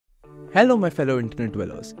Hello my fellow internet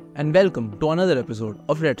dwellers and welcome to another episode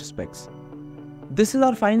of Retrospects. This is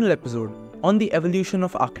our final episode on the evolution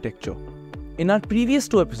of architecture. In our previous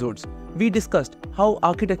two episodes, we discussed how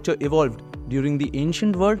architecture evolved during the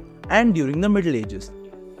ancient world and during the Middle Ages.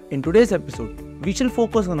 In today's episode, we shall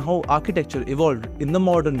focus on how architecture evolved in the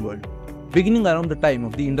modern world, beginning around the time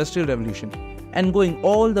of the Industrial Revolution and going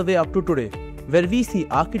all the way up to today, where we see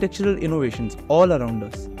architectural innovations all around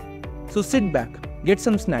us. So sit back, get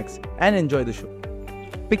some snacks and enjoy the show.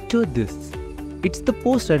 Picture this. It's the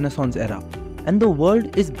post-Renaissance era and the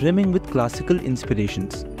world is brimming with classical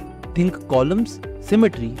inspirations. Think columns,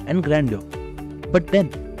 symmetry and grandeur. But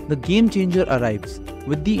then, the game changer arrives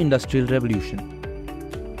with the Industrial Revolution.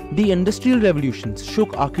 The Industrial Revolutions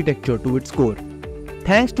shook architecture to its core.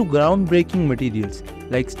 Thanks to groundbreaking materials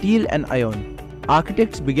like steel and iron,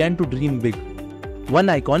 architects began to dream big. One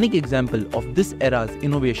iconic example of this era's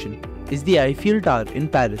innovation is the Eiffel Tower in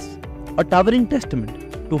Paris, a towering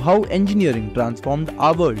testament to how engineering transformed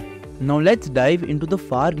our world. Now let's dive into the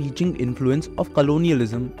far-reaching influence of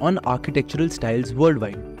colonialism on architectural styles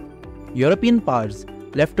worldwide. European powers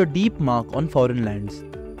left a deep mark on foreign lands,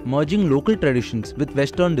 merging local traditions with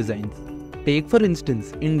Western designs. Take for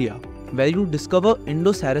instance India, where you discover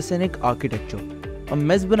Indo-Saracenic architecture, a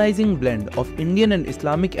mesmerizing blend of Indian and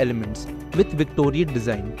Islamic elements with Victorian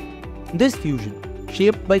design. This fusion,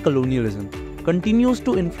 shaped by colonialism, continues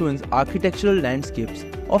to influence architectural landscapes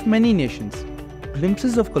of many nations.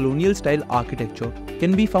 Glimpses of colonial-style architecture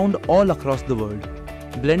can be found all across the world,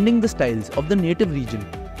 blending the styles of the native region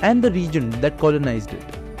and the region that colonized it.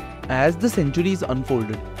 As the centuries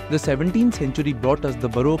unfolded, the 17th century brought us the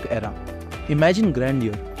Baroque era. Imagine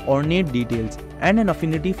grandeur, ornate details, and an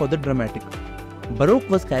affinity for the dramatic. Baroque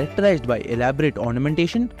was characterized by elaborate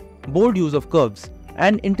ornamentation, bold use of curves,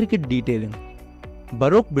 and intricate detailing.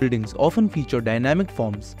 Baroque buildings often feature dynamic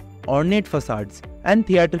forms, ornate facades, and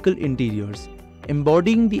theatrical interiors,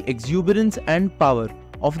 embodying the exuberance and power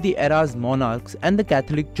of the era's monarchs and the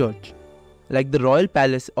Catholic Church, like the Royal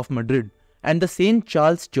Palace of Madrid and the St.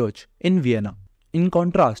 Charles Church in Vienna. In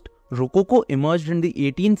contrast, Rococo emerged in the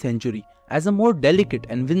 18th century as a more delicate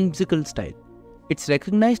and whimsical style. It's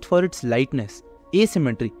recognized for its lightness,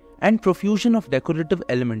 asymmetry, and profusion of decorative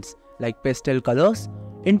elements like pastel colors,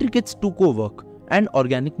 intricate stucco work, and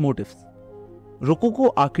organic motifs.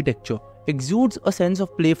 Rococo architecture exudes a sense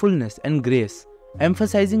of playfulness and grace,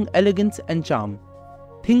 emphasizing elegance and charm.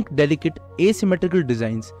 Think delicate, asymmetrical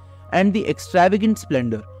designs and the extravagant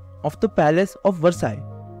splendor of the Palace of Versailles.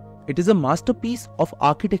 It is a masterpiece of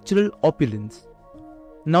architectural opulence.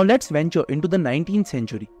 Now let's venture into the 19th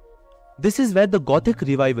century. This is where the Gothic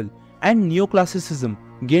revival and neoclassicism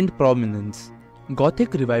gained prominence.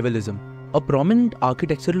 Gothic revivalism, a prominent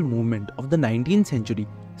architectural movement of the 19th century,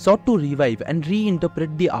 sought to revive and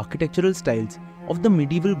reinterpret the architectural styles of the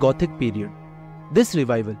medieval Gothic period. This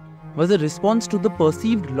revival was a response to the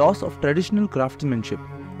perceived loss of traditional craftsmanship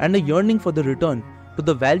and a yearning for the return to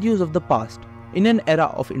the values of the past in an era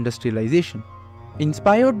of industrialization.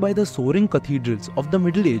 Inspired by the soaring cathedrals of the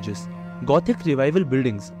Middle Ages, Gothic revival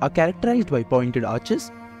buildings are characterized by pointed arches,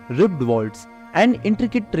 ribbed vaults, and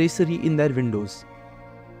intricate tracery in their windows.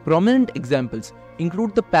 Prominent examples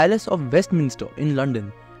include the Palace of Westminster in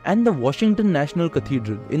London and the Washington National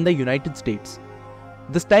Cathedral in the United States.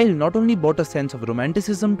 The style not only brought a sense of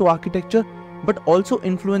romanticism to architecture, but also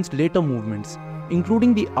influenced later movements,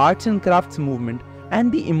 including the arts and crafts movement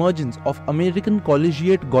and the emergence of American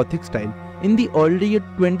collegiate Gothic style in the early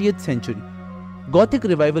 20th century. Gothic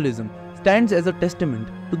revivalism stands as a testament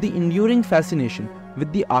to the enduring fascination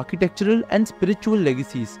with the architectural and spiritual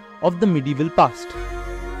legacies of the medieval past.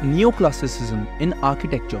 Neoclassicism in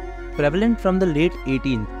architecture, prevalent from the late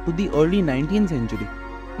 18th to the early 19th century,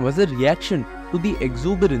 was a reaction to the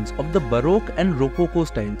exuberance of the Baroque and Rococo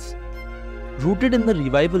styles. Rooted in the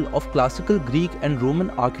revival of classical Greek and Roman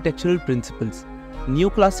architectural principles,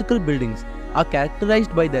 neoclassical buildings are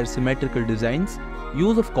characterized by their symmetrical designs,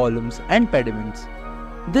 use of columns and pediments.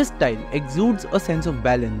 This style exudes a sense of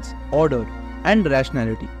balance, order, and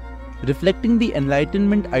rationality, reflecting the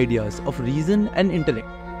Enlightenment ideas of reason and intellect.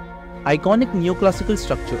 Iconic neoclassical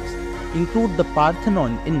structures include the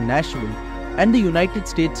Parthenon in Nashville and the United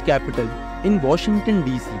States Capitol in Washington,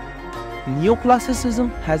 D.C.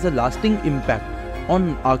 Neoclassicism has a lasting impact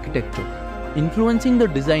on architecture, influencing the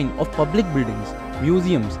design of public buildings,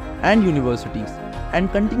 museums, and universities,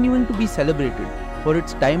 and continuing to be celebrated for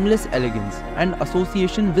its timeless elegance and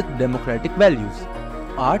association with democratic values.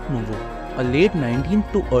 Art Nouveau, a late 19th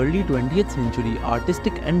to early 20th century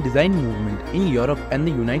artistic and design movement in Europe and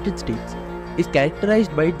the United States, is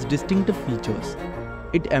characterized by its distinctive features.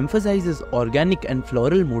 It emphasizes organic and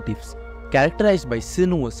floral motifs characterized by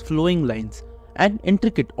sinuous flowing lines and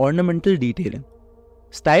intricate ornamental detailing.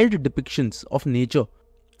 Styled depictions of nature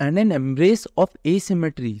and an embrace of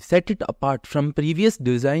asymmetry set it apart from previous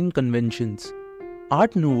design conventions.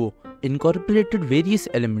 Art Nouveau incorporated various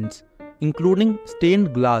elements, including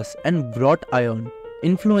stained glass and wrought iron,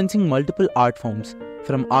 influencing multiple art forms,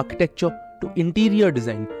 from architecture to interior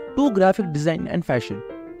design to graphic design and fashion.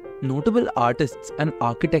 Notable artists and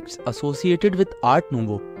architects associated with Art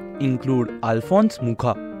Nouveau include Alphonse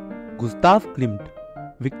Mucha, Gustave Klimt,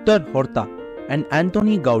 Victor Horta, and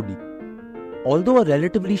Antoni Gaudí. Although a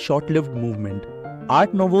relatively short-lived movement,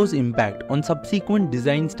 Art Nouveau's impact on subsequent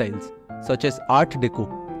design styles such as Art Deco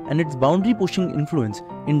and its boundary-pushing influence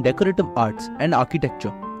in decorative arts and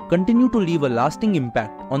architecture continue to leave a lasting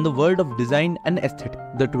impact on the world of design and aesthetic.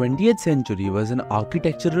 The 20th century was an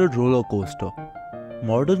architectural roller coaster.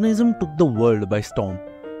 Modernism took the world by storm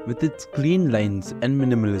with its clean lines and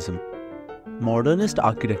minimalism. Modernist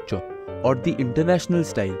architecture, or the international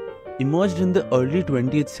style, emerged in the early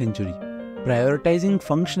 20th century, prioritizing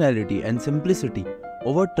functionality and simplicity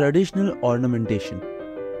over traditional ornamentation.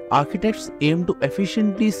 Architects aimed to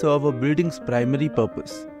efficiently serve a building's primary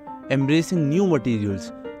purpose, embracing new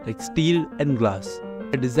materials like steel and glass.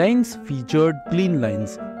 The designs featured clean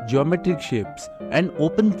lines, geometric shapes, and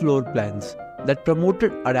open floor plans that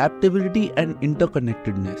promoted adaptability and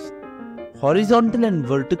interconnectedness. Horizontal and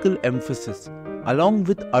vertical emphasis, along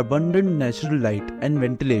with abundant natural light and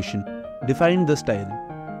ventilation, defined the style.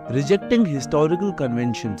 Rejecting historical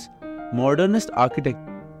conventions, modernist architecture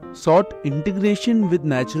sought integration with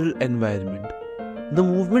natural environment. The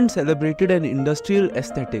movement celebrated an industrial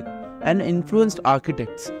aesthetic and influenced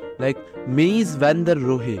architects like Mies van der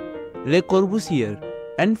Rohe, Le Corbusier,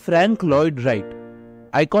 and Frank Lloyd Wright.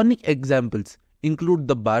 Iconic examples include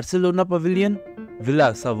the Barcelona Pavilion,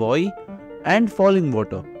 Villa Savoy, and Falling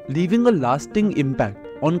Water, leaving a lasting impact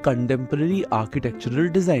on contemporary architectural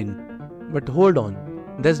design. But hold on,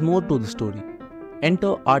 there's more to the story.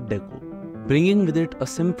 Enter Art Deco, bringing with it a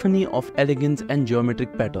symphony of elegance and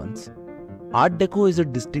geometric patterns. Art Deco is a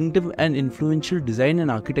distinctive and influential design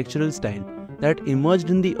and architectural style that emerged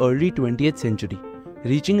in the early 20th century,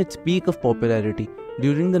 reaching its peak of popularity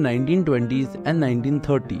during the 1920s and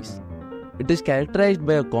 1930s. It is characterized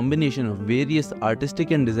by a combination of various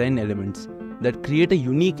artistic and design elements that create a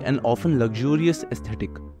unique and often luxurious aesthetic.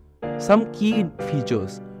 Some key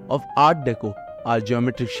features of Art Deco are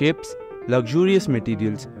geometric shapes, luxurious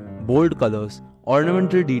materials, bold colors,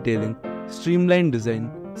 ornamental detailing, streamlined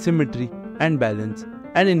design, symmetry and balance,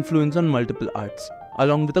 and influence on multiple arts,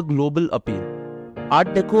 along with a global appeal. Art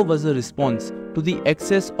Deco was a response to the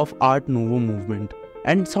excess of Art Nouveau movement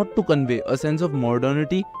and sought to convey a sense of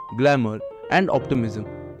modernity, glamour, and optimism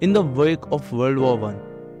in the wake of World War I.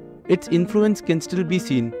 Its influence can still be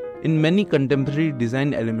seen in many contemporary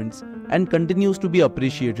design elements and continues to be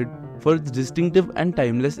appreciated for its distinctive and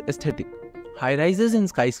timeless aesthetic. High-rises and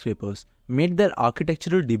skyscrapers made their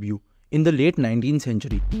architectural debut in the late 19th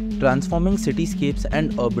century, transforming cityscapes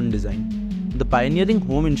and urban design. The pioneering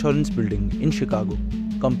home insurance building in Chicago,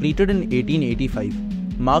 completed in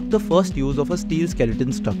 1885, marked the first use of a steel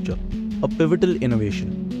skeleton structure, a pivotal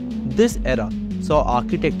innovation. This era saw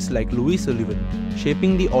architects like Louis Sullivan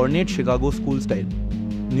shaping the ornate Chicago school style.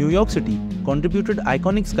 New York City contributed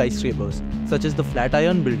iconic skyscrapers such as the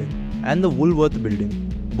Flatiron Building and the Woolworth Building,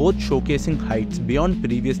 both showcasing heights beyond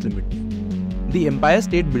previous limits. The Empire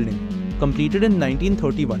State Building, completed in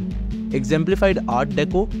 1931, exemplified Art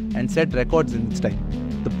Deco and set records in its time.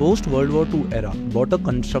 The post-World War II era brought a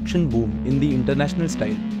construction boom in the international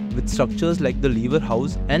style, with structures like the Lever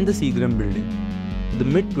House and the Seagram Building. The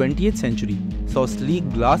mid-20th century saw sleek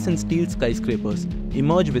glass and steel skyscrapers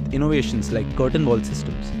emerge with innovations like curtain wall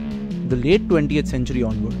systems. The late 20th century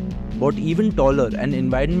onward brought even taller and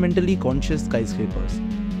environmentally conscious skyscrapers,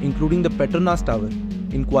 including the Petronas Tower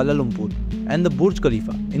in Kuala Lumpur and the Burj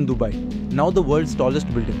Khalifa in Dubai, now the world's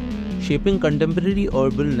tallest building, shaping contemporary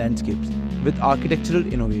urban landscapes with architectural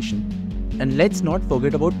innovation. And let's not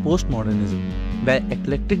forget about postmodernism, where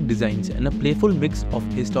eclectic designs and a playful mix of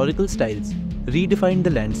historical styles redefined the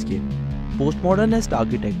landscape. Postmodernist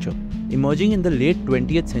architecture, emerging in the late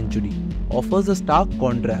 20th century, offers a stark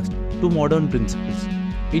contrast to modern principles.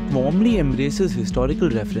 It warmly embraces historical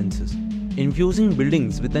references, infusing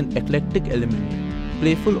buildings with an eclectic element,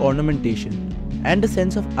 playful ornamentation, and a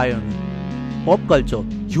sense of irony. Pop culture,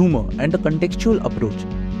 humor, and a contextual approach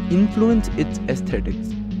influence its aesthetics.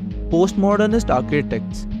 Postmodernist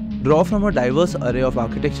architects draw from a diverse array of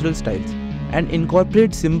architectural styles and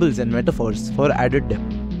incorporate symbols and metaphors for added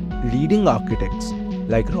depth. Leading architects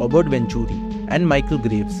like Robert Venturi and Michael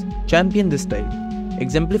Graves champion this style,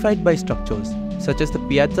 exemplified by structures such as the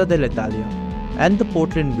Piazza dell'Italia and the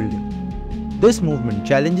Portland Building. This movement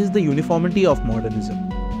challenges the uniformity of modernism,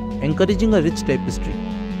 encouraging a rich tapestry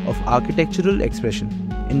of architectural expression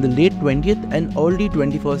in the late 20th and early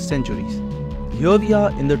 21st centuries. Here we are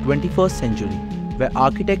in the 21st century, where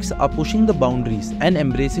architects are pushing the boundaries and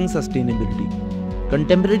embracing sustainability.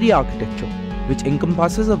 Contemporary architecture, which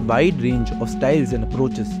encompasses a wide range of styles and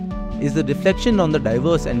approaches, is the reflection on the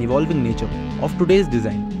diverse and evolving nature of today's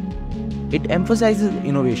design. It emphasizes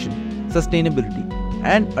innovation, sustainability,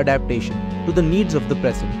 and adaptation to the needs of the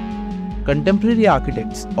present. Contemporary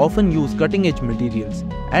architects often use cutting-edge materials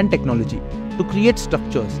and technology to create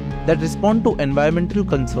structures that respond to environmental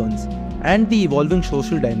concerns and the evolving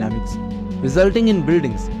social dynamics, resulting in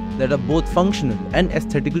buildings that are both functional and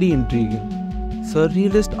aesthetically intriguing.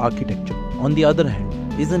 Surrealist architecture, on the other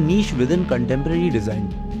hand, is a niche within contemporary design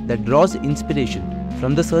that draws inspiration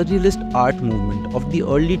from the Surrealist art movement of the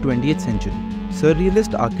early 20th century.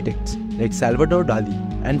 Surrealist architects like Salvador Dali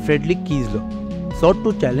and Friedrich Kiesler sought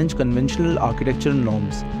to challenge conventional architectural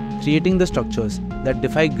norms, creating the structures that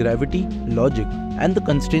defy gravity, logic, and the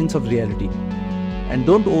constraints of reality. And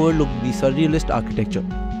don't overlook the Surrealist architecture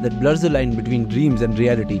that blurs the line between dreams and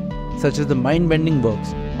reality, such as the mind-bending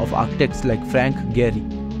works of architects like Frank Gehry.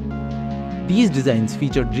 These designs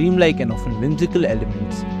feature dreamlike and often whimsical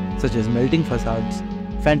elements, such as melting facades,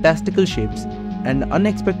 fantastical shapes, and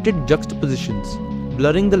unexpected juxtapositions,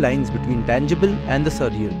 blurring the lines between tangible and the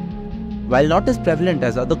surreal. While not as prevalent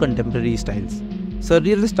as other contemporary styles,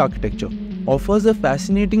 Surrealist architecture offers a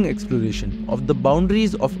fascinating exploration of the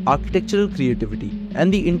boundaries of architectural creativity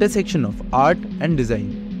and the intersection of art and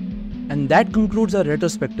design. And that concludes our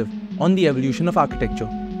retrospective on the evolution of architecture.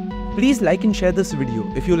 Please like and share this video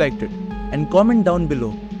if you liked it, and comment down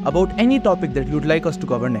below about any topic that you'd like us to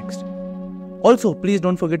cover next. Also, please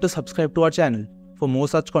don't forget to subscribe to our channel for more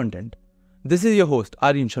such content. This is your host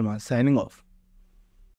Aryan Sharma signing off.